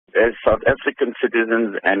as South African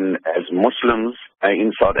citizens and as Muslims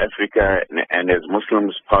in South Africa and as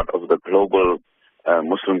Muslims part of the global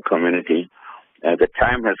Muslim community, the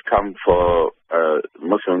time has come for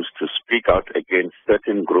Muslims to speak out against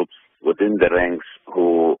certain groups within the ranks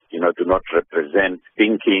who, do not represent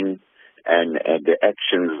thinking and the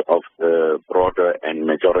actions of the broader and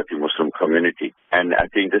majority Muslim community. And I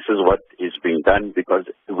think this is what is being done, because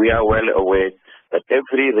we are well aware that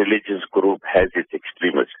every religious group has its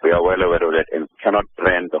extremists. We are well aware of that and cannot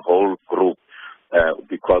brand the whole group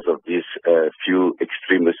because of these few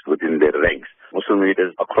extremists within their ranks. Muslim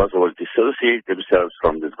leaders across the world dissociate themselves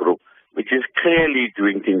from this group, which is clearly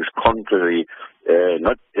doing things contrary,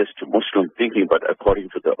 not just to Muslim thinking, but according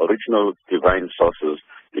to the original divine sources,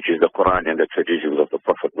 which is the Quran and the traditions of the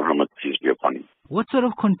Prophet Muhammad, peace be upon him. What sort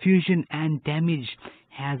of confusion and damage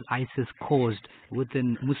has ISIS caused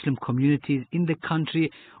within Muslim communities in the country?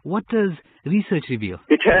 What does research reveal?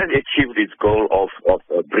 It has achieved its goal of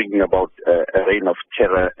bringing about a reign of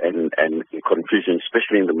terror and confusion,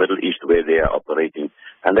 especially in the Middle East where they are operating.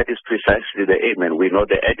 And that is precisely the aim. And we know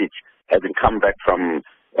the adage, having come back from,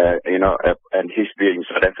 an history in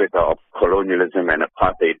South Africa of colonialism and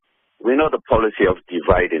apartheid, we know the policy of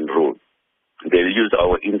divide and rule. They'll use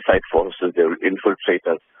our inside forces, they'll infiltrate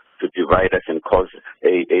us to divide us and cause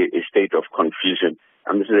a state of confusion.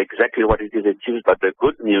 And this is exactly what it is achieved. But the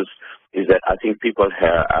good news is that I think people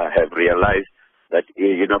have realized that,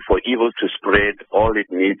 for evil to spread, all it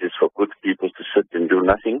needs is for good people to sit and do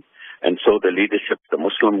nothing. And so the leadership, the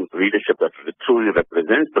Muslim leadership that truly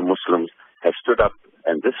represents the Muslims, have stood up.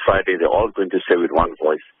 And this Friday, they're all going to say with one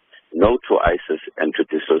voice, no to ISIS, and to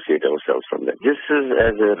dissociate ourselves from them. This is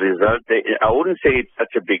as a result, I wouldn't say it's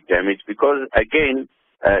such a big damage, because again,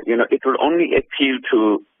 it will only appeal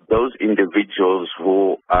to those individuals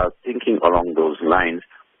who are thinking along those lines,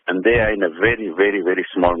 and they are in a very, very, very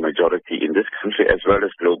small majority in this country as well as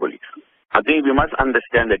globally. I think we must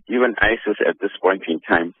understand that even ISIS at this point in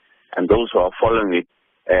time, and those who are following it,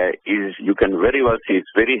 you can very well see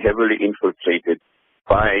it's very heavily infiltrated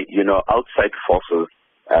by, outside forces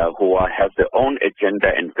who have their own agenda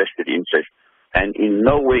and vested interest. And in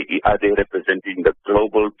no way are they representing the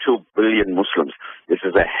global 2 billion Muslims. This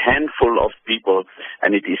is a handful of people,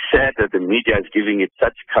 and it is sad that the media is giving it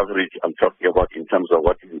such coverage I'm talking about in terms of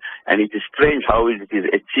and it is strange how it is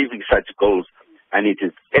achieving such goals. And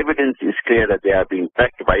evidence is clear that they are being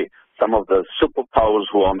backed by some of the superpowers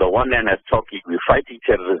who on the one hand are talking, we're fighting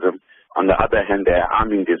terrorism, on the other hand they are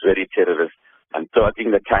arming these very terrorists. And so I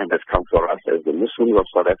think the time has come for us as the Muslims of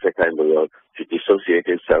South Africa and the world to dissociate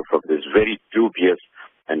itself from this very dubious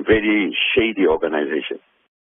and very shady organization.